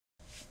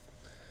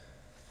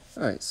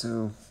Alright,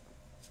 so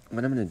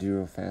what I'm going to do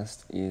real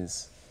fast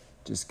is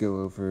just go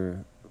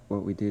over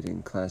what we did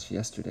in class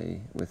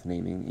yesterday with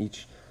naming.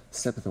 Each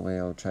step of the way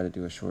I'll try to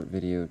do a short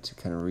video to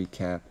kind of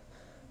recap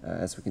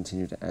as we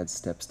continue to add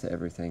steps to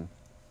everything.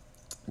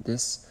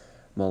 This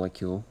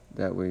molecule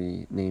that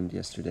we named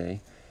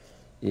yesterday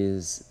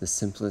is the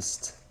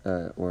simplest,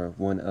 or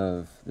one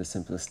of the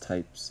simplest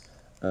types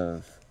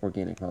of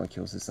organic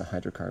molecules. It's a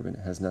hydrocarbon.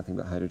 It has nothing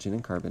but hydrogen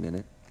and carbon in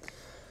it.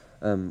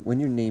 When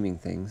you're naming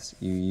things,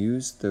 you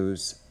use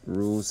those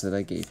rules that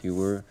I gave you.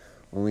 We're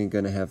only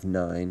going to have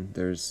 9.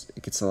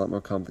 It gets a lot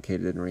more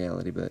complicated in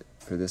reality, but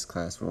for this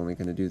class we're only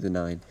going to do the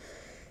 9.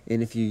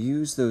 And if you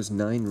use those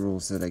 9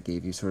 rules that I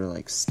gave you, sort of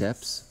like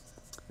steps,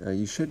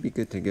 you should be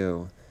good to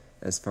go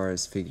as far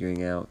as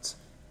figuring out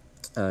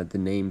the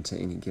name to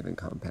any given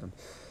compound.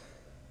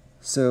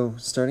 So,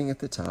 starting at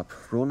the top,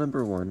 rule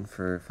number 1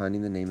 for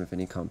finding the name of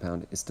any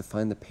compound is to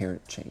find the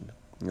parent chain.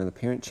 Now, the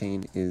parent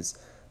chain is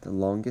the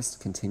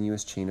longest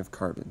continuous chain of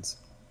carbons.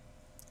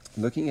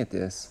 Looking at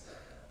this,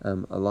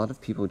 a lot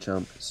of people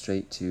jump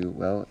straight to,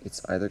 well,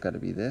 it's either got to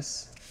be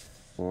this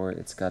or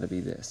it's got to be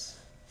this.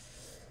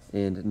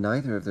 And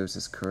neither of those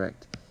is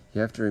correct.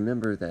 You have to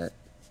remember that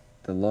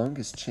the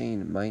longest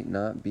chain might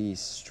not be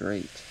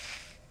straight.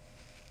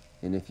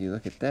 And if you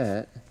look at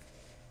that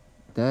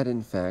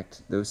in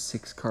fact, those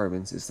 6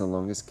 carbons is the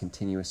longest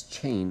continuous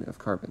chain of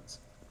carbons.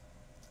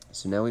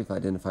 So now we've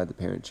identified the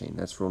parent chain.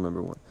 That's rule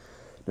number 1.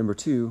 Number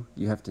 2,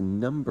 you have to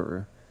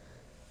number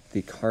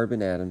the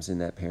carbon atoms in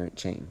that parent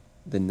chain.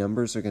 The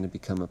numbers are going to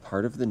become a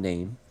part of the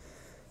name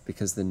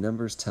because the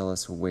numbers tell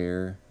us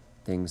where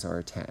things are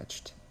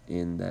attached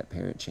in that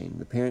parent chain.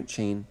 The parent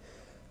chain,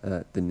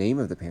 the name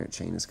of the parent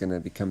chain is going to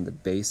become the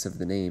base of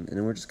the name, and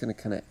then we're just going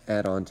to kind of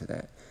add on to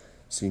that.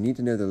 So you need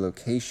to know the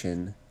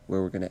location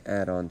where we're going to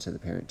add on to the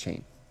parent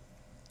chain.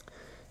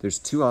 There's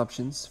 2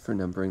 options for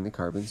numbering the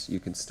carbons. You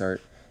can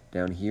start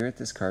down here at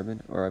this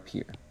carbon or up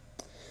here.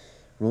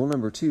 Rule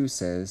number 2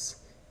 says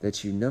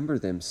that you number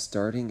them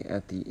starting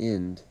at the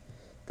end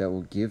that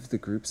will give the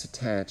groups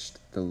attached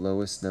the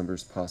lowest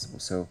numbers possible.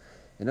 So,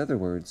 in other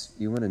words,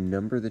 you want to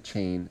number the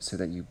chain so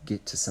that you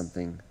get to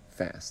something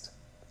fast,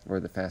 or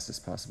the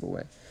fastest possible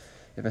way.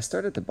 If I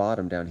start at the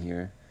bottom down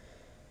here,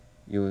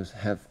 you'll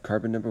have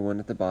carbon number 1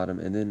 at the bottom,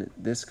 and then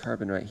this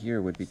carbon right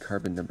here would be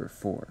carbon number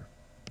 4.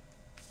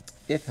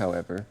 If,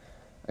 however,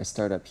 I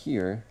start up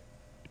here,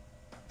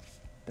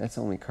 that's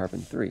only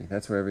carbon 3.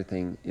 That's where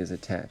everything is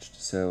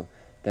attached. So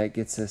that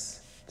gets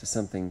us to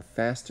something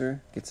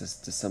faster, gets us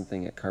to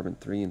something at carbon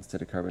 3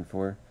 instead of carbon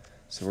 4.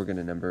 So we're going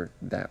to number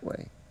that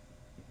way.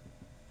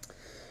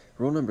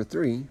 Rule number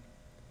 3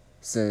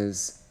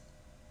 says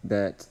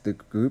that the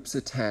groups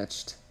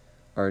attached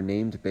are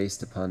named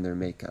based upon their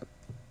makeup.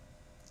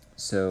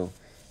 So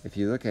if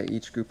you look at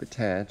each group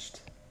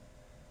attached,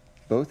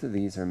 both of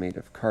these are made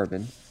of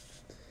carbon.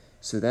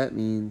 So that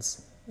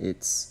means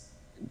it's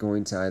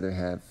going to either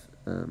have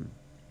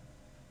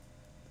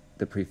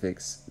the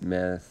prefix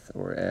meth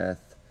or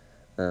eth,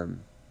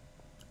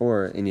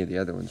 or any of the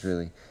other ones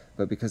really.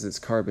 But because it's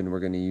carbon, we're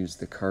going to use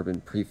the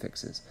carbon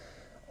prefixes.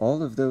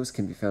 All of those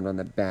can be found on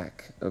the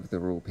back of the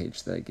rule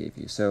page that I gave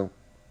you. So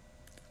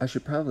I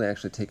should probably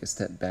actually take a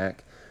step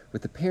back.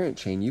 With the parent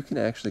chain, you can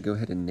actually go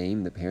ahead and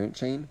name the parent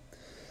chain.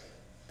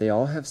 They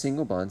all have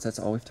single bonds. That's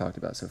all we've talked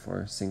about so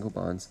far, single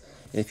bonds.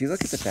 And if you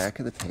look at the back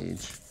of the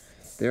page,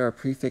 there are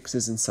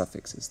prefixes and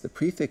suffixes. The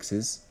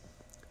prefixes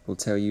will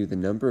tell you the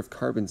number of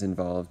carbons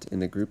involved in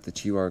the group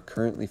that you are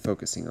currently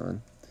focusing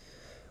on,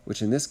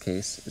 which in this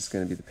case is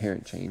going to be the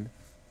parent chain.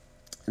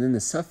 And then the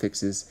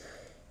suffixes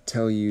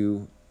tell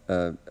you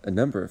a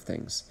number of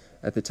things.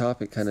 At the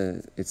top,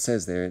 it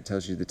says there, it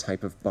tells you the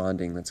type of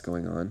bonding that's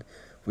going on.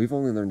 We've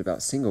only learned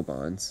about single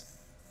bonds,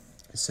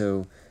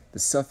 so the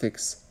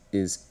suffix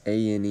is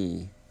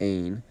ane,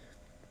 ane.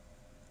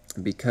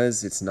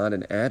 Because it's not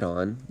an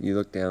add-on, you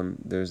look down,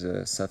 there's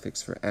a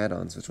suffix for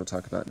add-ons, which we'll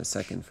talk about in a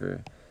second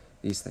for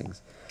these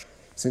things.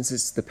 Since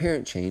it's the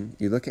parent chain,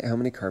 you look at how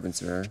many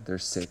carbons there are.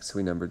 There's 6,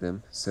 we numbered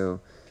them.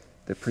 So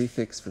the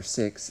prefix for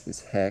 6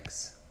 is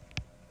hex.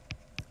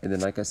 And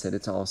then, like I said,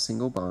 it's all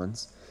single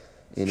bonds,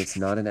 and it's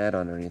not an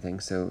add-on or anything,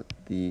 so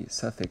the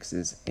suffix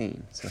is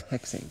ane, so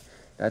hexane.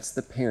 That's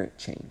the parent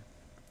chain.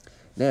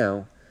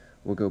 Now,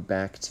 we'll go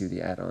back to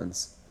the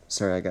add-ons.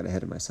 Sorry, I got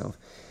ahead of myself.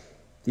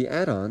 The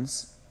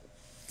add-ons,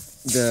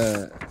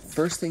 the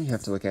first thing you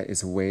have to look at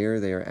is where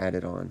they are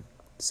added on.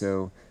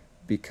 So,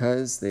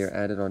 because they are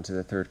added onto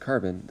the 3rd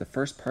carbon, the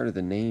first part of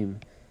the name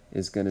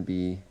is going to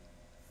be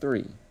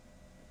 3.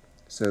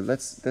 So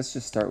let's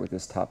just start with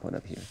this top one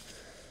up here.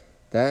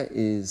 That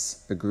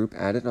is a group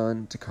added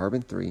on to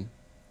carbon 3.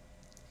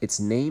 It's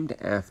named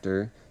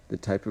after the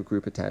type of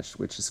group attached,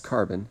 which is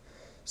carbon.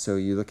 So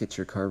you look at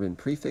your carbon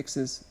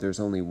prefixes. There's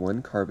only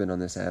 1 carbon on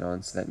this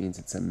add-on, so that means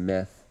it's a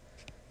meth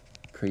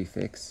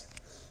prefix.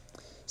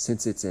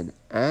 Since it's an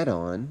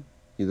add-on,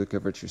 you look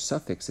over at your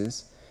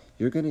suffixes,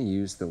 you're going to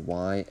use the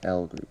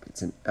YL group.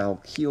 It's an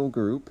alkyl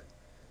group.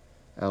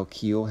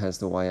 Alkyl has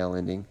the YL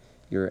ending.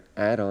 Your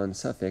add-on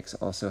suffix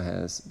also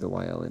has the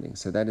YL ending.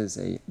 So that is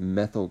a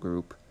methyl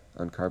group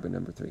on carbon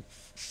number 3.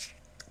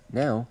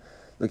 Now,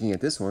 looking at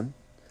this one,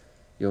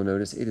 you'll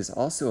notice it is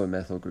also a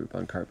methyl group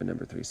on carbon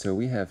number 3. So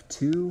we have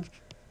 2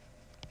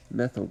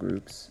 methyl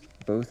groups,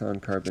 both on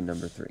carbon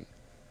number 3.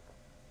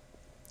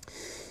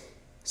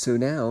 So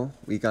now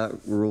we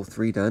got rule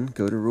 3 done.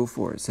 Go to rule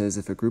 4. It says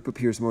if a group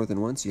appears more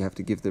than once, you have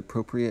to give the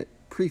appropriate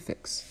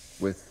prefix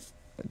with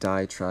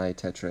di, tri,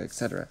 tetra,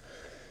 etc.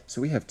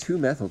 So we have 2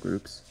 methyl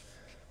groups.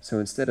 So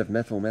instead of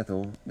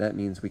methyl-methyl, that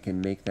means we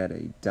can make that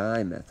a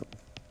dimethyl.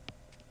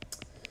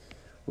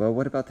 Well,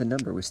 what about the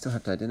number? We still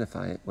have to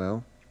identify it.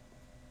 Well,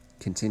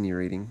 continue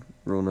reading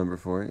rule number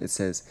 4. It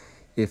says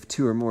if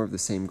 2 or more of the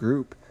same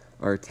group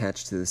are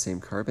attached to the same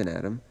carbon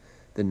atom,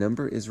 the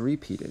number is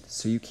repeated.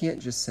 So you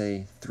can't just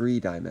say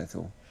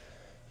 3-dimethyl.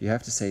 You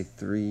have to say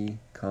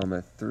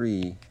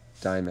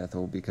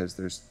 3,3-dimethyl because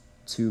there's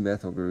 2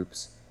 methyl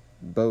groups,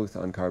 both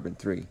on carbon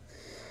 3.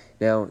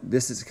 Now,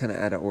 this is kind of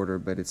out of order,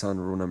 but it's on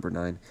rule number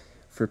 9.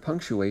 For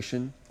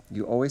punctuation,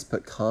 you always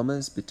put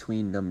commas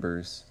between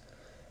numbers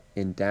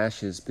and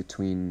dashes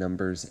between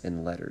numbers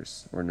and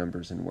letters, or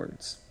numbers and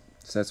words.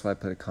 So that's why I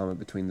put a comma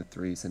between the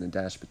 3's and a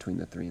dash between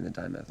the 3 and the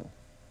dimethyl.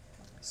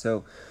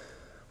 So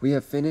we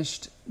have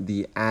finished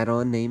the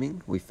add-on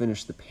naming. We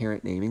finished the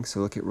parent naming. So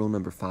look at rule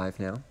number 5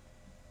 now.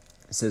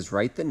 It says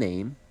write the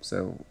name.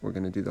 So we're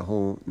going to do the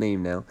whole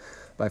name now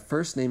by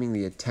first naming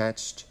the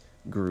attached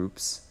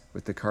groups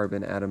with the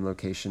carbon atom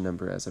location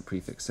number as a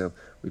prefix. So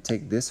we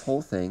take this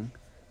whole thing,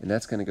 and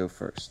that's going to go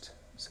first.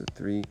 So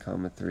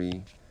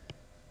 3,3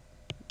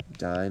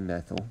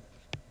 dimethyl.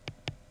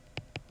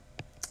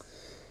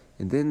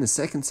 And then the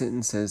second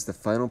sentence says the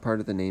final part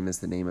of the name is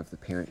the name of the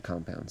parent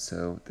compound.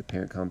 So the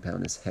parent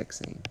compound is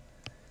hexane.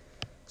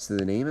 So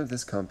the name of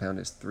this compound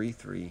is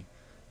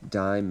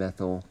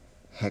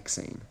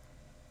 3,3-dimethyl-hexane.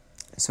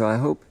 So I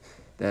hope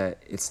that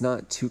it's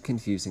not too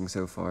confusing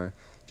so far.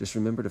 Just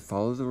remember to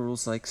follow the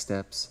rules like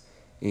steps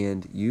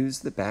and use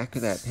the back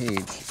of that page.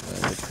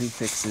 The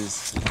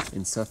prefixes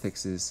and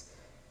suffixes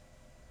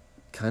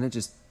kind of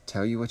just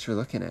tell you what you're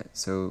looking at.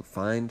 So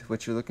find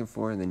what you're looking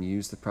for and then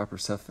use the proper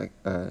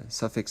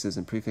suffixes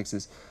and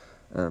prefixes.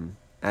 Add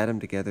them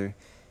together.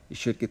 You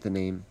should get the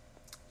name.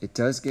 It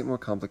does get more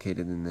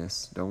complicated than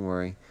this, don't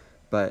worry.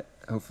 But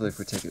hopefully if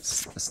we take it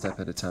a step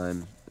at a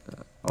time,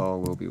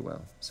 all will be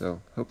well. So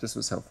hope this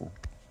was helpful.